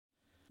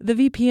The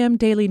VPM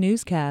Daily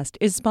Newscast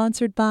is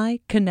sponsored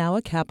by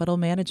Kanawha Capital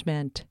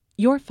Management.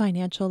 Your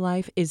financial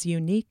life is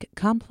unique,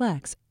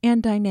 complex,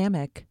 and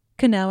dynamic.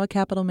 Kanawha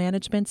Capital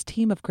Management's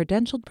team of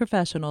credentialed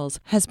professionals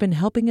has been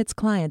helping its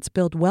clients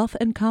build wealth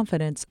and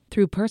confidence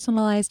through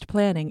personalized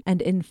planning and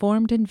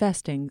informed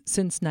investing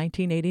since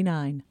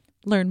 1989.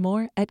 Learn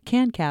more at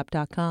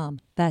cancap.com.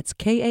 That's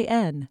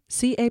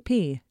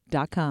KANCAP.com.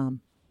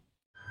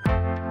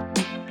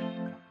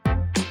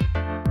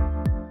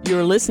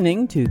 You're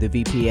listening to the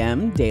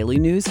VPM Daily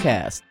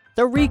Newscast,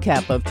 the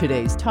recap of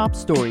today's top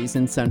stories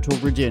in Central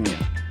Virginia.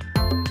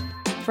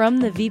 From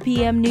the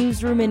VPM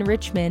Newsroom in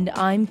Richmond,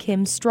 I'm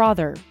Kim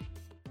Strother.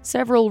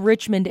 Several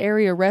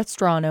Richmond-area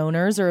restaurant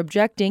owners are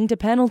objecting to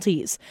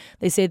penalties.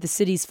 They say the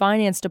city's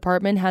finance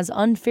department has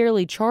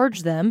unfairly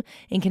charged them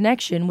in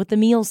connection with the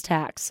meals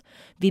tax.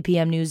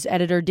 VPM News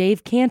editor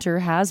Dave Cantor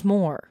has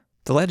more.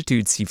 The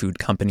Latitude Seafood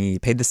Company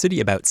paid the city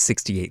about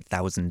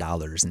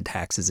 $68,000 in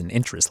taxes and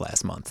interest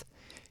last month.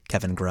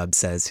 Kevin Grubb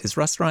says his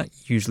restaurant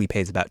usually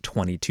pays about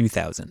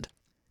 $22,000.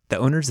 The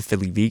owners of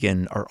Philly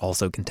Vegan are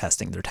also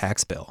contesting their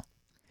tax bill.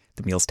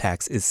 The meals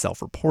tax is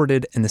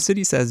self-reported, and the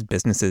city says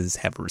businesses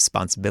have a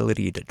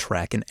responsibility to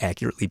track and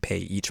accurately pay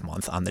each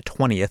month on the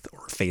 20th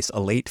or face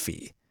a late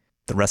fee.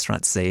 The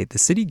restaurants say the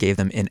city gave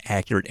them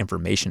inaccurate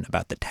information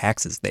about the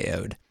taxes they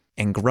owed,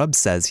 and Grubb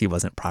says he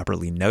wasn't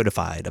properly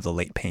notified of the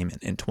late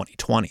payment in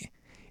 2020.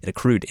 It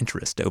accrued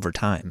interest over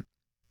time.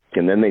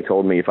 And then they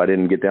told me if I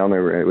didn't get down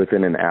there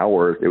within an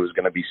hour, it was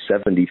going to be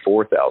 $74,000.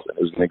 It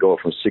was going to go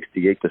from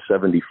 $68,000 to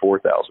 $74,000.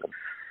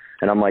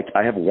 And I'm like,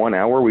 I have 1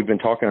 hour? We've been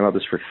talking about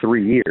this for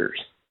 3 years.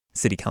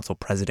 City Council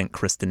President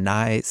Kristen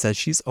Nye says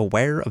she's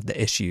aware of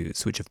the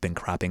issues which have been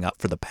cropping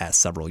up for the past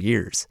several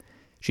years.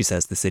 She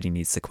says the city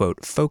needs to,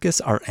 quote,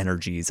 focus our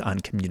energies on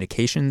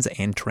communications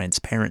and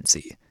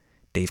transparency.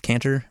 Dave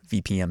Cantor,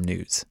 VPM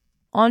News.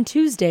 On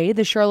Tuesday,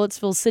 the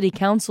Charlottesville City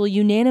Council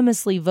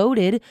unanimously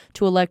voted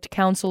to elect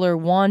Councilor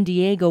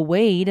Juandiego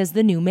Wade as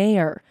the new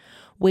mayor.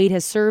 Wade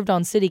has served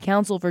on City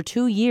Council for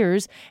 2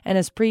 years and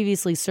has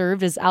previously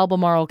served as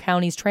Albemarle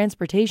County's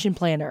transportation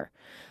planner.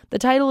 The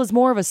title is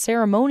more of a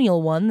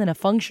ceremonial one than a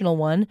functional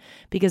one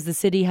because the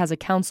city has a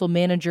council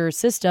manager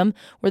system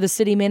where the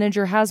city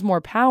manager has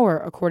more power,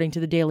 according to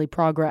the Daily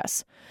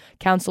Progress.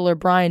 Councilor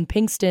Brian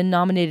Pinkston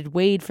nominated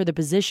Wade for the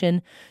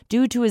position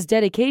due to his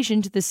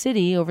dedication to the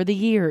city over the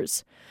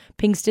years.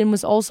 Pinkston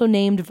was also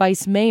named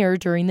vice mayor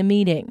during the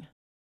meeting.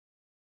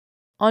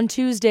 On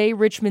Tuesday,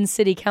 Richmond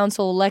City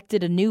Council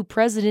elected a new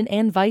president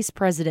and vice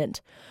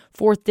president.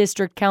 4th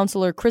District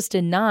Councilor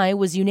Kristen Nye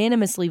was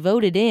unanimously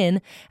voted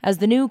in as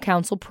the new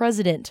council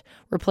president,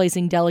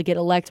 replacing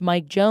Delegate-elect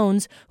Mike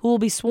Jones, who will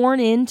be sworn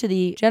in to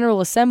the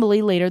General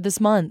Assembly later this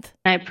month.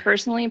 I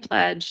personally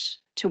pledge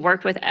to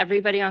work with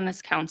everybody on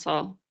this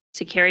council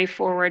to carry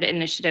forward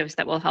initiatives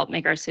that will help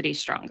make our city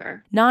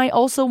stronger. Nye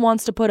also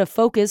wants to put a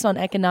focus on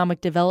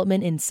economic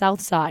development in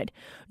Southside.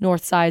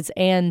 Northside's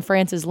Anne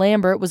Frances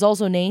Lambert was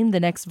also named the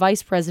next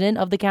vice president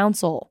of the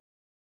council.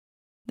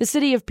 The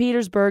city of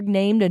Petersburg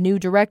named a new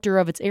director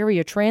of its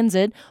area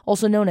transit,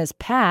 also known as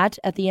PAT,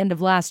 at the end of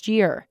last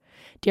year.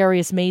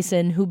 Darius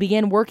Mason, who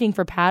began working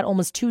for PAT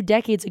almost 2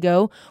 decades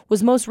ago,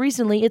 was most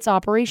recently its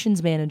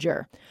operations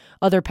manager.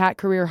 Other PAT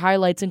career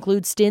highlights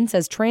include stints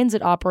as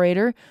transit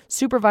operator,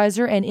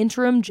 supervisor, and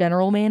interim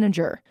general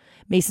manager.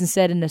 Mason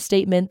said in a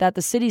statement that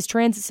the city's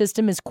transit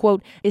system is,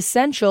 quote,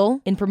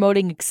 essential in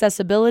promoting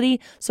accessibility,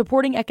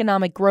 supporting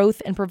economic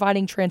growth, and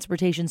providing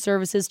transportation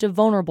services to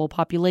vulnerable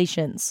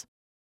populations.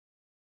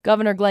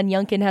 Governor Glenn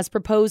Youngkin has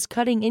proposed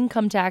cutting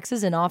income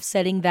taxes and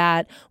offsetting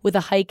that with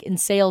a hike in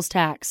sales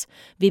tax.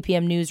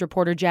 VPM News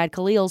reporter Jad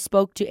Khalil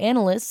spoke to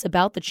analysts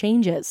about the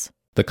changes.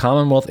 The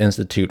Commonwealth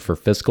Institute for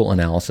Fiscal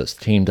Analysis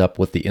teamed up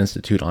with the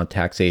Institute on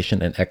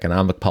Taxation and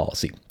Economic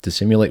Policy to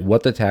simulate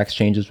what the tax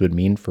changes would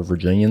mean for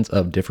Virginians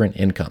of different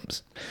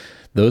incomes.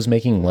 Those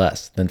making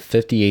less than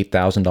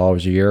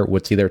 $58,000 a year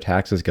would see their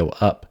taxes go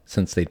up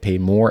since they'd pay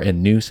more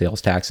in new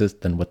sales taxes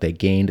than what they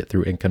gained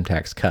through income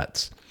tax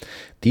cuts.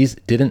 These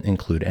didn't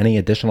include any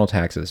additional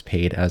taxes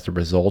paid as the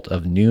result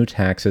of new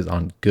taxes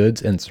on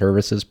goods and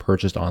services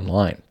purchased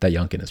online that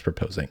Youngkin is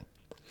proposing.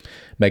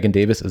 Megan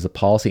Davis is a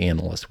policy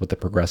analyst with the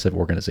Progressive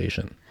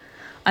Organization.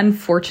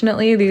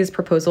 Unfortunately, these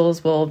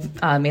proposals will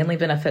mainly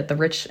benefit the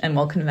rich and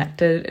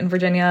well-connected in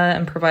Virginia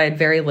and provide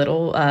very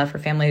little for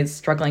families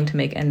struggling to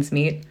make ends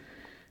meet.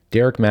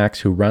 Derek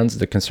Max, who runs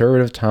the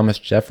conservative Thomas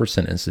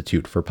Jefferson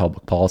Institute for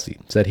Public Policy,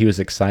 said he was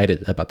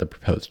excited about the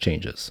proposed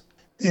changes.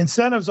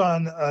 Incentives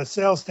on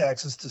sales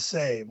taxes to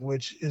save,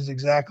 which is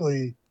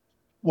exactly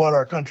what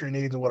our country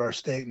needs and what our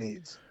state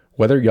needs.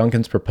 Whether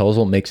Youngkin's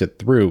proposal makes it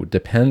through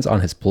depends on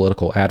his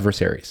political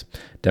adversaries.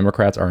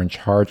 Democrats are in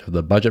charge of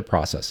the budget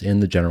process in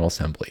the General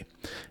Assembly.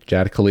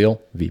 Jad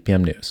Khalil,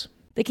 VPM News.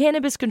 The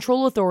Cannabis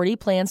Control Authority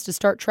plans to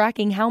start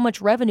tracking how much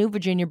revenue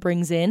Virginia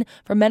brings in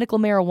from medical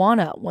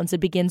marijuana once it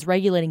begins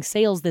regulating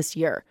sales this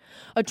year.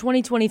 A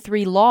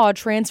 2023 law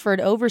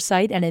transferred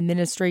oversight and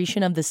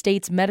administration of the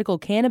state's medical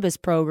cannabis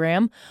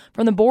program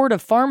from the Board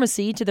of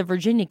Pharmacy to the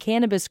Virginia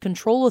Cannabis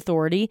Control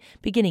Authority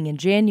beginning in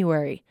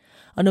January.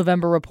 A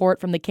November report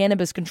from the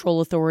Cannabis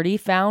Control Authority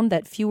found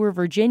that fewer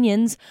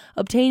Virginians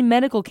obtain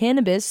medical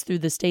cannabis through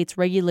the state's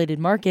regulated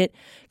market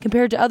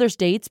compared to other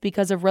states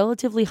because of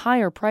relatively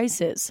higher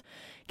prices.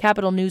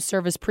 Capitol News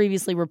Service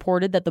previously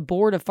reported that the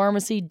Board of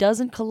Pharmacy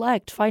doesn't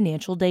collect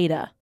financial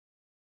data.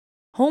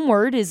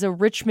 Homeward is a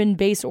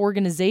Richmond-based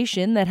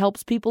organization that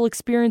helps people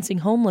experiencing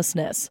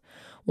homelessness.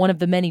 One of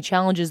the many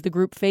challenges the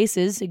group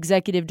faces,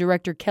 Executive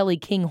Director Kelly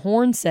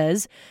King-Horn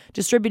says,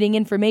 distributing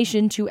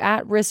information to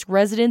at-risk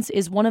residents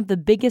is one of the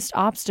biggest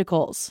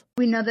obstacles.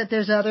 We know that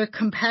there's other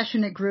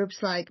compassionate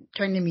groups like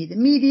trying to meet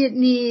immediate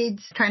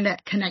needs, trying to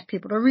connect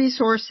people to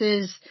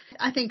resources.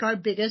 I think our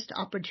biggest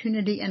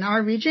opportunity in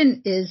our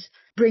region is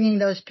bringing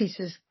those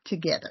pieces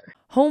together.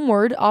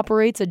 Homeward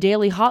operates a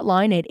daily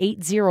hotline at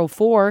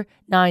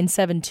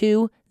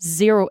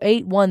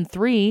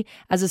 804-972-0813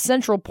 as a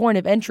central point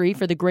of entry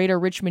for the Greater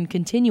Richmond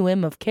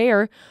Continuum of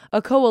Care,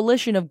 a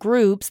coalition of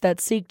groups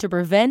that seek to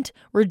prevent,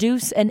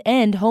 reduce, and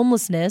end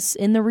homelessness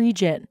in the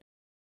region.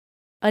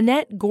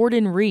 Annette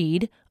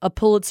Gordon-Reed, a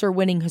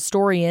Pulitzer-winning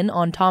historian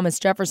on Thomas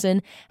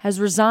Jefferson, has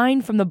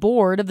resigned from the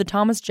board of the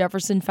Thomas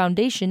Jefferson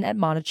Foundation at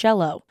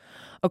Monticello.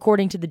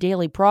 According to the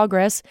Daily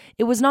Progress,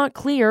 it was not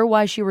clear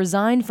why she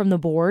resigned from the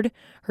board.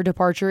 Her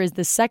departure is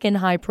the second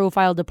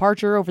high-profile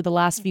departure over the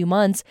last few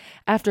months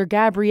after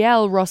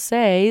Gabriel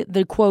Rosset,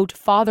 the, quote,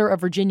 father of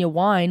Virginia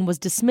wine, was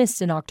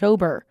dismissed in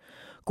October.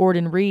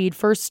 Gordon-Reed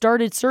first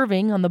started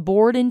serving on the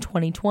board in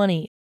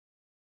 2020.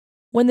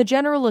 When the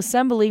General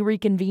Assembly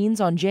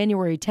reconvenes on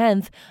January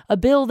 10th, a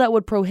bill that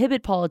would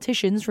prohibit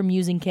politicians from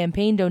using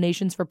campaign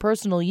donations for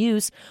personal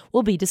use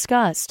will be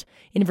discussed.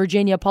 In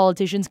Virginia,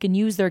 politicians can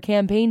use their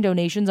campaign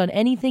donations on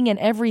anything and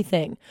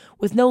everything,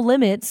 with no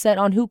limit set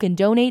on who can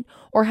donate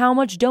or how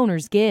much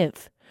donors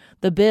give.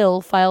 The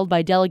bill, filed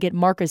by Delegate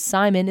Marcus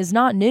Simon, is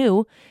not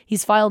new.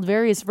 He's filed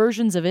various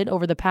versions of it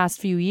over the past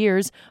few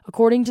years,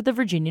 according to the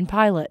Virginian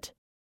Pilot.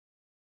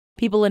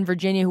 People in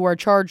Virginia who are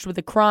charged with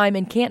a crime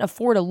and can't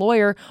afford a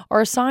lawyer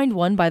are assigned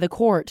one by the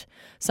court.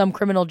 Some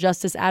criminal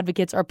justice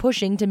advocates are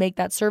pushing to make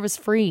that service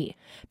free.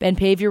 Ben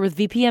Pavier with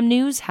VPM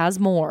News has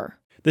more.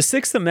 The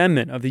Sixth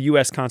Amendment of the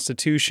U.S.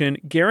 Constitution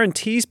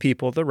guarantees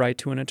people the right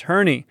to an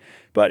attorney.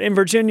 But in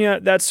Virginia,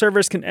 that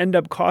service can end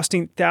up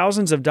costing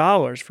thousands of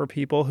dollars for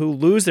people who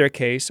lose their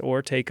case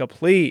or take a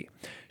plea.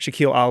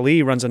 Shaquille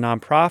Ali runs a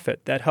nonprofit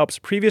that helps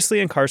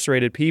previously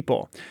incarcerated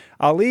people.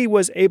 Ali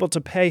was able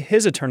to pay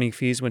his attorney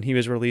fees when he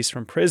was released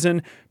from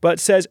prison, but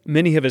says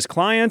many of his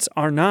clients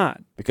are not.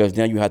 Because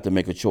now you have to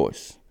make a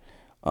choice.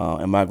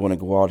 Am I going to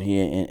go out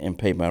here and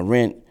pay my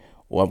rent,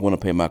 or I'm going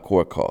to pay my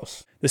court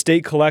costs? The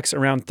state collects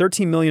around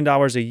 $13 million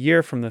a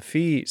year from the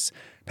fees.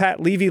 Pat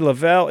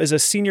Levy-Lavelle is a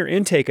senior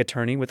intake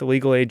attorney with the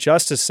Legal Aid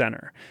Justice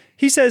Center.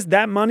 He says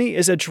that money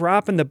is a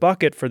drop in the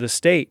bucket for the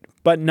state,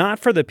 but not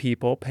for the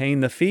people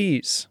paying the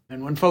fees.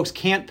 And when folks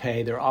can't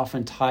pay, they're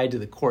often tied to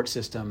the court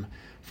system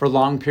for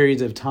long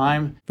periods of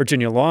time.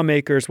 Virginia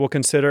lawmakers will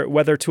consider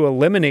whether to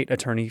eliminate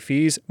attorney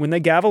fees when they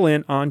gavel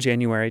in on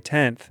January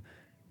 10th.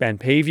 Ben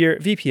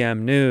Pavier,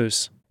 VPM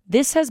News.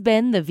 This has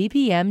been the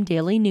VPM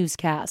Daily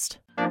Newscast.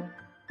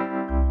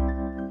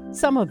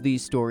 Some of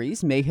these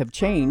stories may have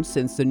changed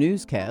since the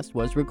newscast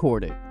was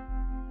recorded.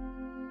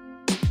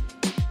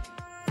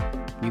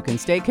 You can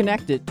stay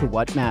connected to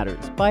what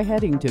matters by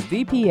heading to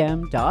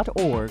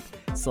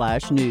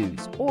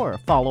vpm.org/news or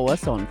follow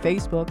us on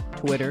Facebook,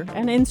 Twitter,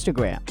 and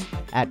Instagram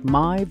at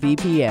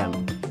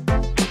MyVPM.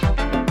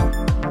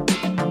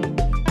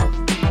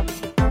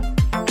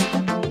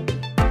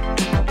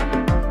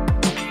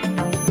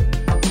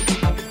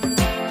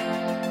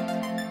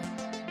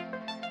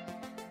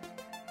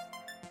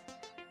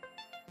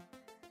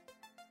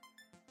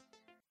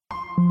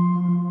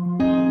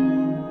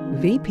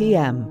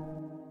 VPM.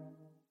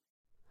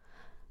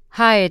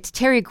 Hi, it's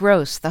Terry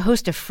Gross, the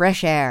host of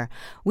Fresh Air.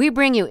 We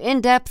bring you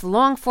in-depth,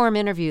 long-form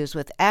interviews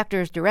with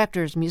actors,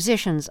 directors,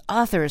 musicians,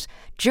 authors,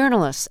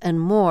 journalists,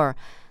 and more.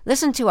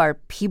 Listen to our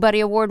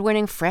Peabody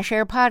Award-winning Fresh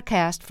Air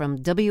podcast from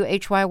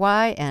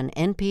WHYY and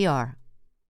NPR.